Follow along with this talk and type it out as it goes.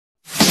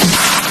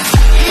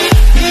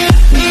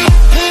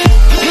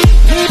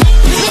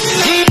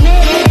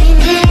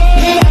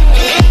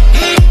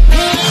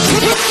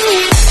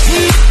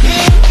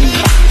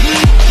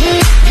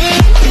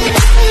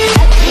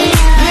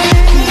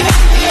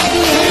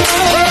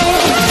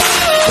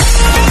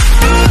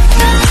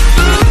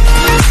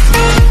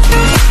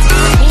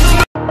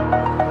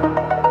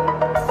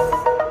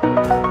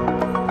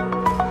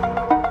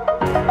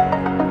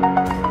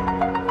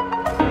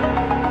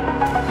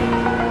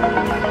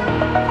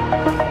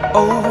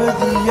over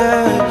the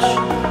edge.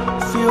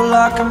 Feel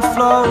like I'm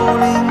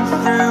floating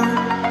through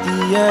the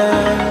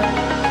air.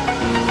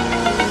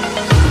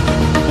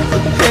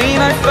 The pain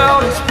I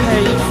felt is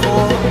paid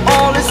for,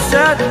 all is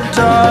said and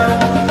done.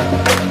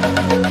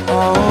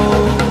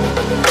 Oh,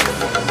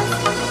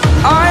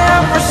 I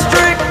am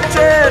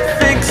restricted,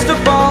 fixed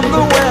upon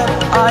the web.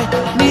 I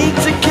need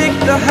to kick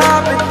the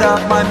habit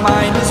that my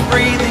mind is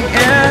breathing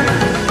in.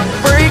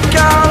 Break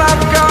out,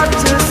 I've got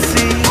to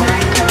see.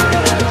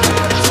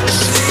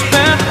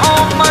 Spent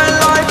all my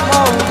life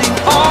holding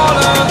all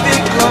of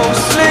it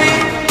closely.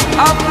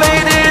 I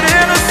played it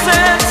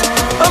innocent,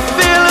 a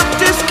feel of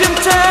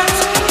discontent.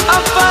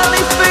 I'm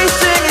finally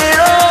facing it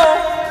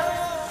all,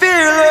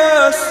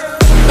 fearless.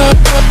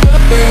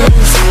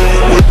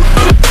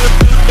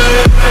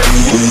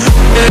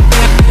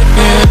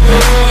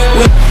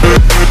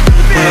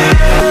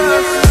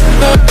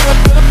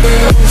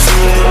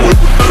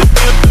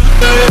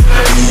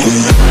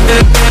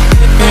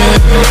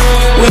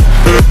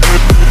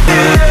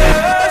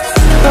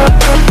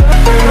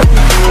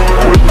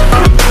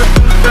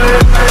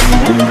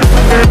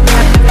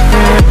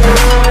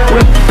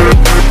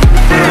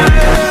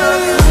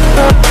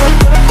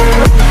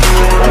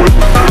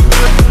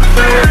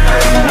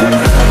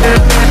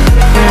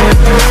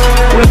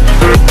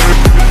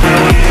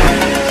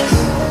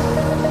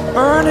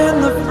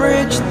 Burning the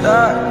bridge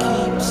that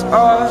keeps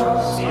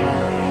us.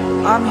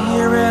 I'm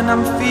here and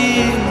I'm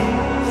feeling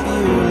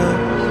fearless.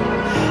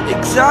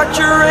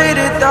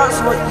 Exaggerated,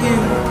 that's what you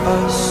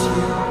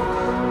assume.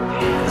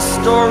 The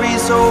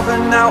story's over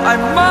now, I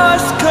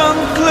must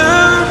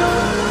conclude.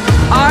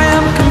 I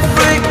am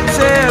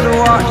conflicted,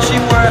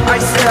 watching where I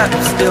step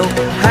still,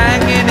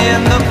 hanging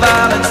in the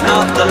balance.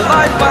 Not the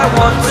life I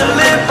want to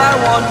live, I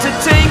want to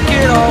take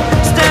it all.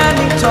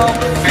 Standing tall,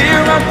 fear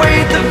I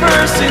weighed the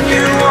person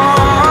you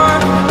are.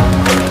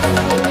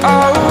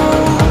 Oh,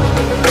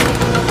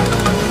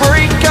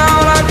 break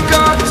out, I've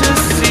got to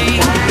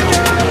see.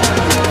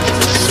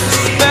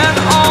 Spent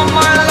all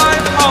my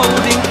life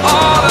holding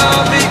all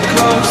of it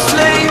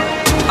closely.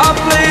 I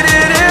played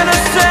it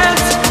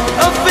innocent,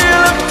 a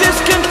feel of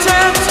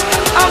discontent.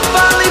 I'm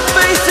finally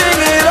facing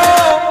it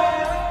all,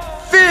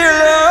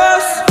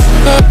 fearless.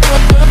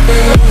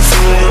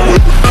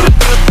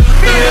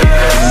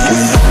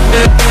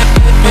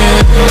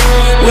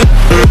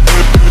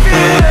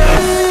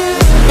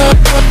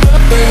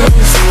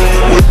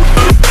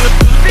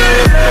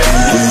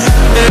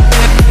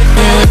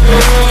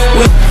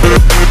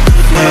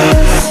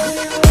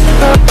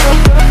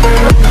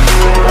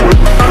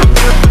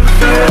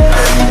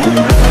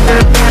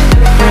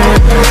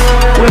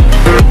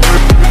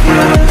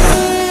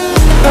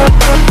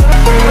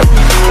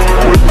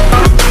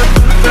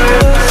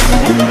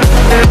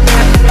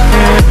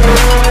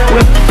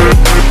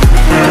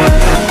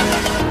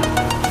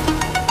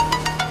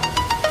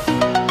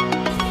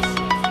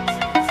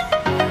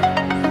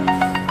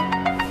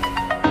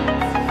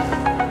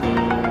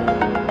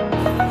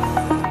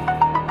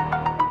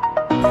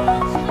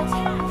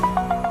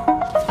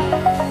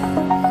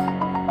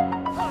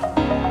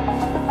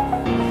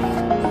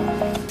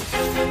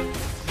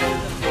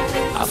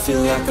 I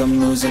feel like I'm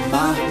losing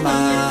my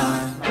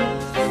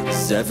mind.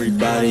 Is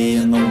everybody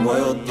in the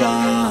world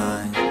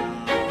blind?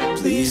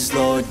 Please,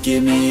 Lord,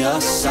 give me a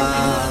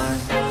sign,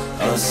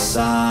 a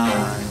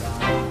sign.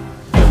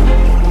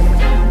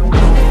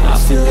 I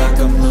feel like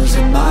I'm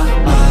losing my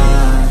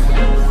mind.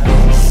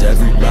 Is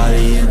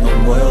everybody in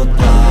the world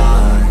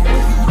blind?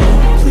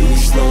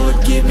 Please, Lord,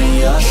 give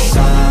me a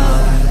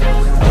sign,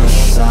 a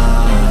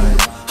sign.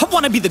 I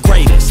wanna be the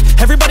greatest.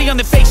 Everybody on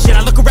the fake shit.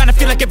 I look around and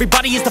feel like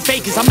everybody is the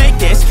fakest. I make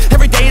this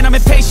every day and I'm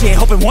impatient,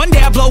 hoping one day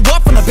I blow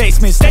up from the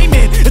basement.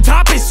 Statement, the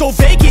top is so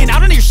vacant. I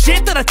don't hear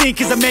shit that I think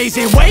is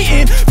amazing.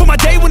 Waiting for my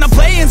day when I'm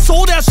playing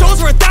sold out shows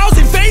for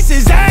 1,000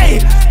 faces.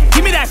 Hey,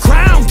 give me that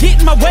crown, get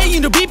in my way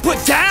and to be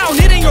put down.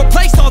 It ain't your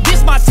place, all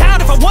this my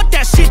town. If I want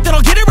that shit, then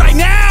I'll get it right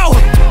now.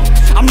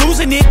 I'm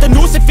losing it, the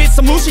noose it fits.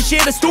 I'm losing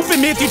shit, a stupid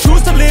myth. You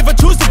choose to live or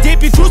choose to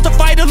dip. You choose to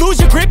fight or lose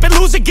your grip and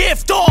lose a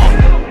gift.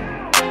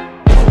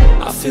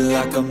 I feel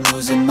like I'm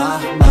losing my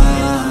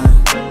mind.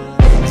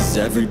 Is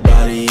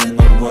everybody in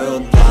the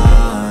world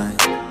blind?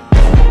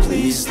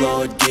 Please,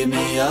 Lord, give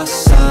me a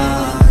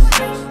sign,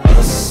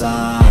 a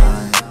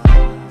sign.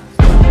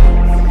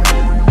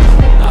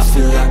 I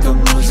feel like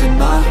I'm losing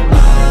my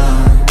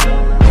mind.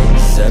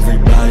 Is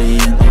everybody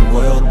in the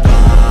world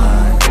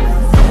blind?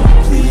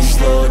 Please,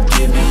 Lord,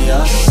 give me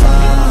a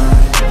sign,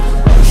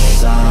 a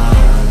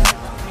sign.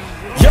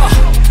 Yeah.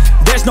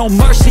 There's no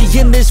mercy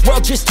in this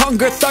world, just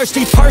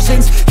hunger-thirsty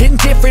persons in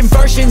different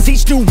versions.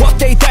 Each new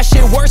update, that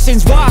shit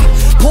worsens. Why?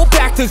 Pull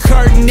back the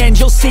curtain and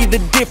you'll see the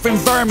different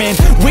vermin.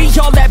 We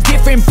all have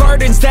different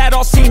burdens that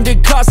all seem to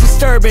cause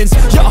disturbance.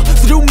 Yo,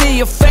 so do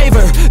me a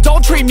favor,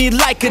 don't treat me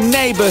like a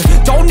neighbor.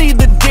 Don't need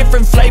the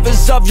different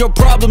flavors of your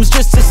problems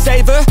just to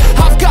savor.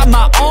 I've got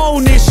my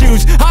own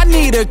issues, I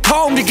need a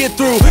comb to get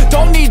through.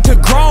 Don't need to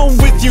groan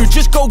with you,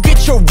 just go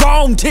get your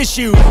own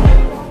tissue.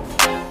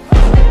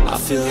 I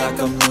feel like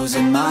I'm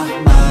losing my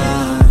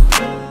mind.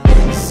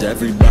 Is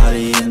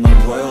everybody in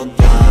the world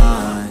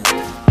blind?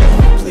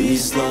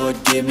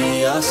 Lord, give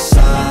me a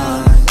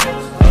sign,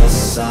 a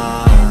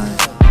sign.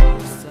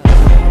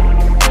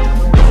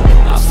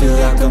 I feel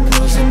like I'm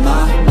losing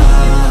my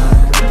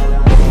mind.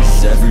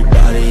 Is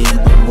everybody in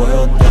the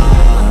world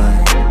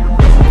blind?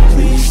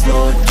 Please,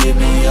 Lord, give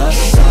me a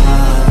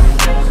sign,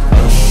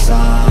 a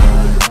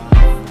sign.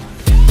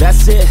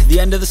 That's it, the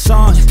end of the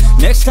song.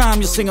 Next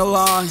time you'll sing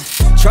along.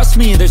 Trust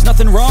me, there's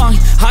nothing wrong.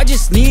 I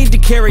just need to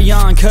carry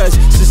on, cause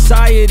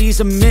society's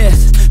a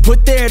myth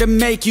put there to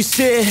make you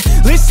sit.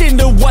 Listen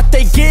to what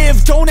they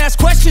give. Don't ask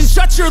questions,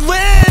 shut your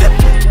lid.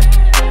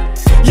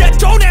 Yeah,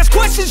 don't ask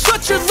questions,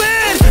 shut your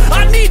lid.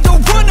 I need to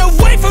run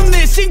away from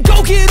this and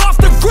go get off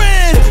the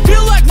grid.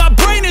 Feel like my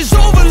brain is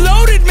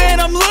overloaded, man,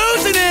 I'm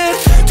losing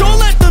it. Don't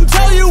let them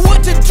tell you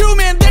what to do,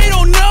 man, they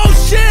don't know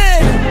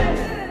shit.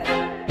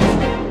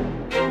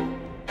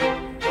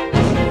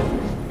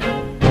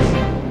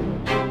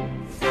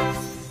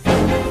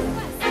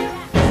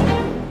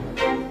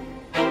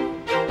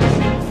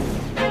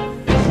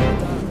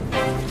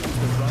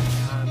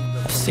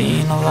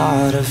 Seen a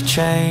lot of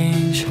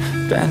change,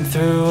 been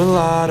through a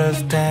lot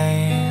of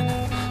pain.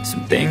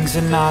 Some things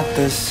are not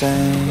the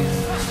same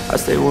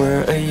as they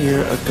were a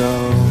year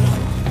ago,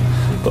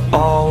 but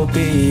all will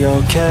be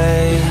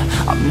okay.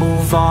 I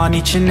move on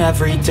each and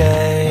every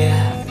day.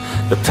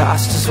 The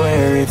past is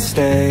where it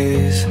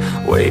stays,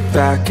 way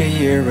back a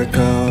year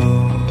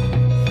ago.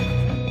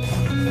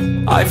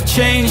 I've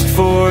changed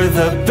for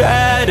the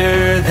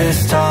better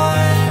this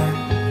time.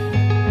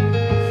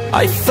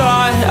 I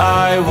thought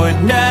I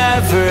would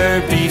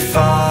never be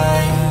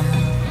fine.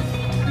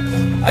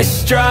 I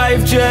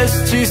strive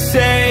just to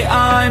say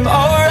I'm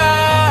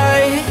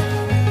alright,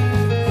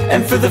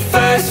 and for the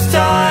first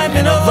time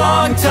in a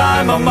long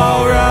time I'm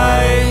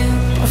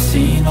alright. I've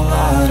seen a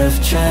lot of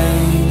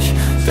change,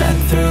 been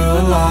through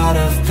a lot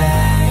of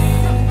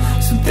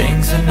pain. Some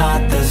things are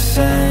not the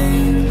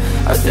same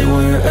as they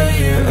were a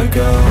year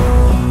ago,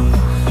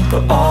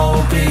 but all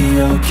will be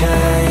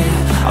okay.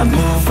 I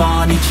move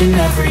on each and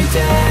every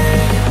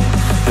day.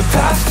 The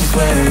past is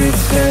where it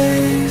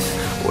stays,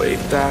 way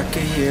back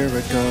a year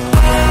ago.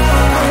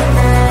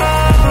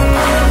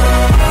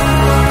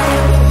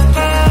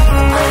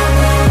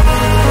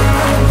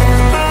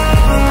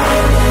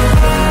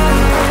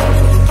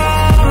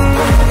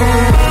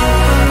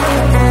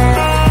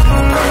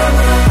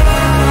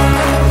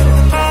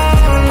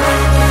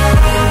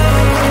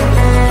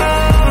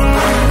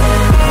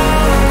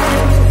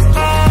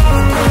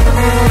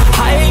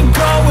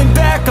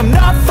 I'm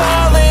not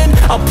falling.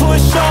 I'll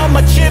push all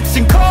my chips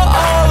and call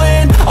all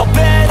in. I'll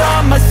bet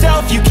on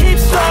myself, you keep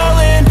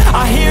stalling.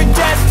 I hear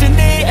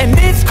destiny and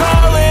it's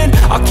calling.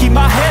 I'll keep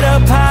my head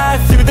up high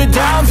through the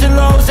downs and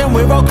lows, and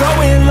where I'll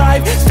go in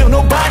life still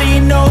nobody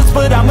knows,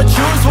 but I'ma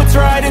choose what's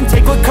right and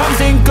take what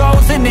comes and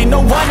goes. And ain't no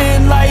one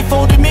in life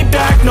holding me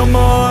back no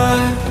more.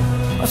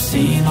 I've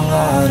seen a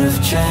lot of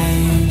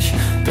change,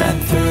 been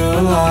through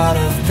a lot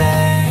of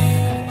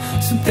pain.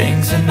 Some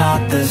things are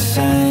not the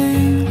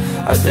same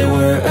as they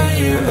were a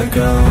year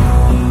ago,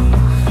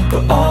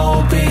 but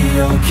all will be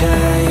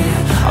okay.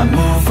 I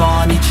move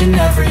on each and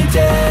every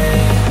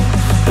day.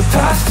 The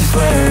past is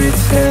where it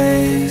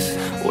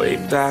stays, way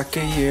back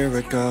a year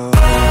ago.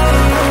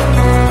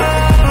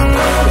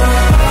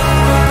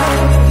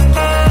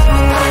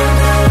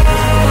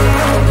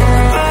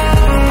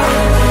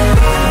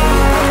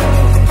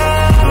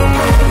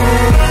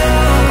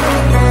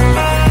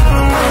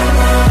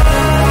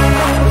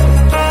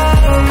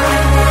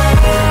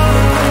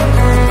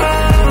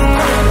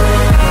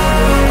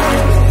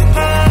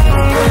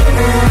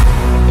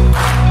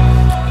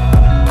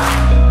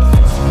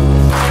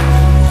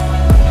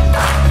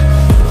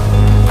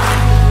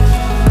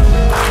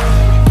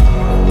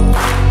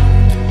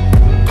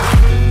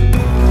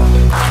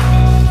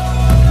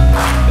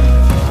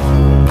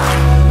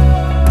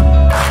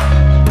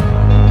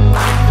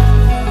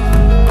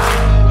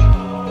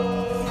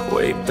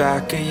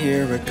 Back a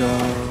year ago.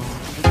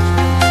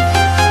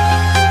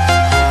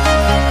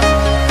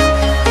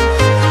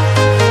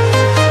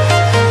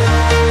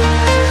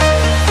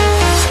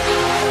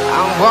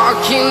 I'm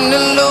walking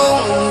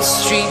alone, the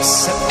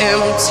streets are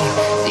empty.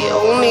 The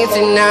only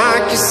thing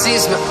I can see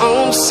is my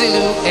own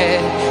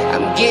silhouette.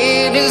 I'm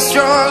getting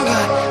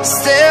stronger,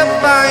 step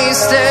by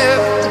step.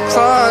 The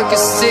clock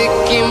is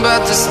ticking,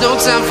 but there's no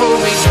time for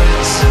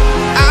regrets.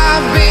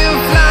 I've been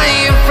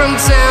flying from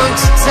town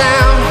to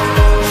town,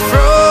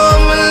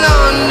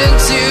 London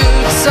to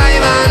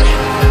Taiwan.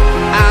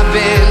 I've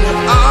been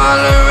all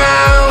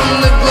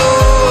around the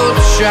globe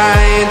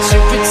trying to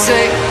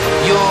protect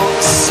your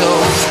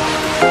soul.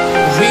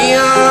 We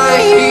are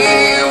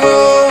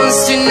heroes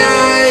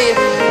tonight.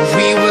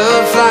 We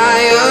will fly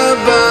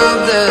above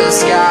the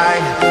sky.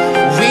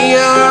 We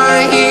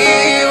are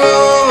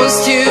heroes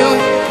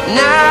tonight.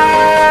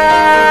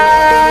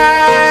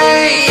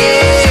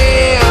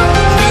 Yeah.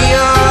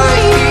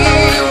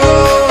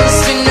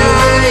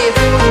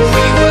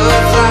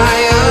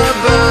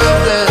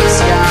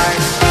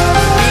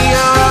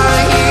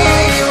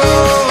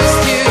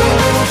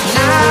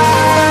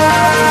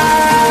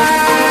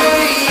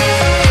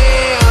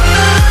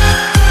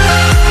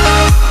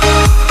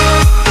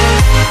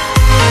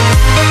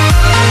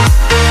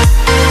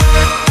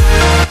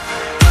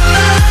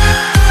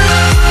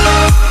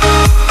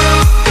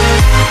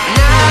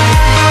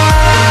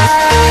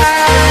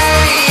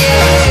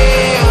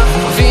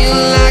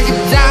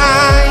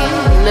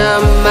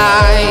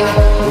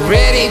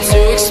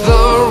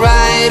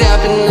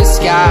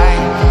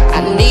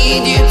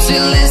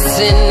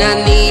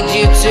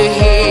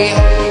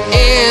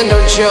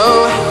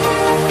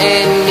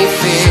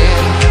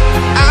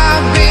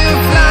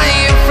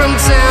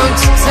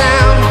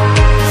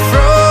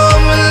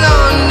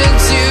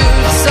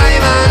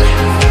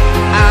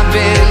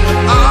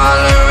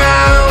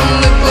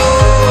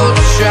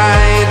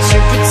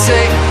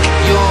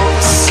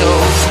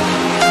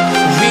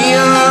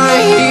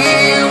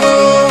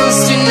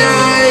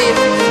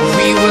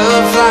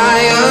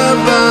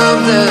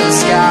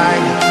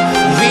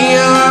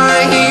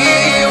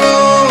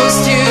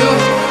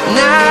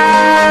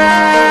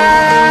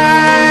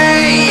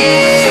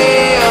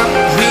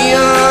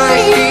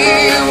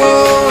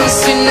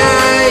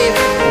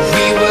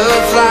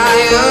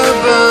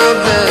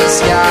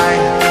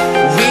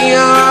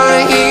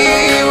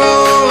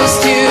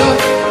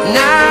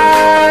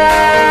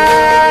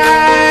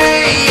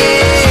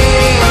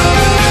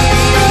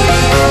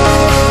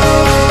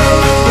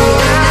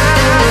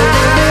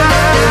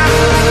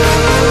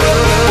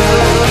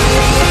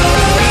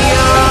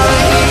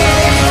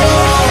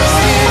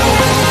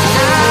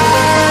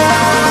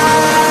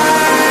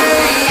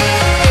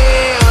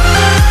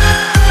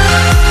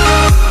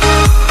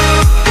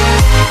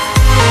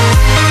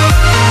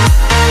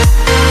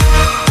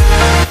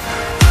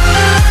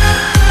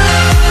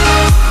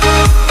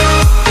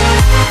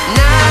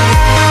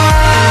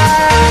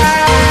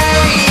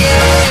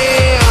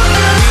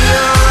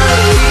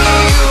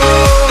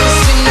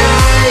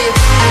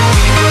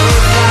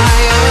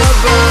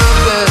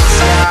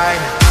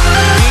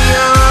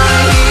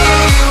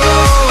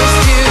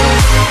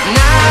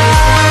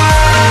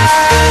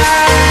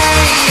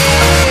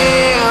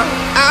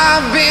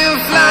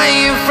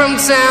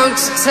 town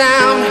to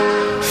town,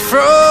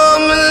 from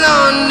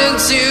London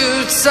to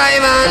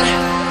Taiwan.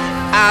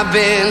 I've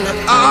been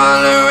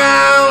all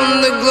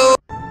around the globe.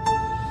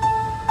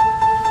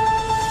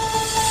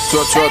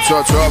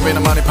 Drop in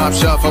the money pop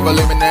shop for a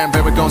living and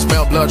baby gon'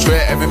 smell blood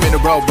tread every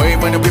minute roadway.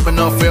 When the people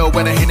don't feel,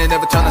 when I hit it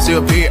every time I see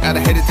a beat. I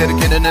hate it to the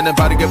kid and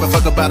nobody give a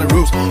fuck about the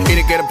rules. Eat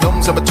it, get a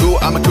plums, I'm a two,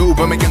 I'm a cool.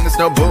 But making the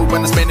snow boo,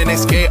 when I'm spending they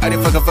skate. I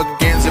didn't fuck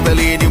again, so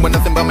really anyone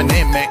nothing but my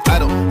name, man. I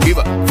don't give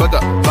a fuck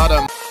about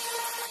them.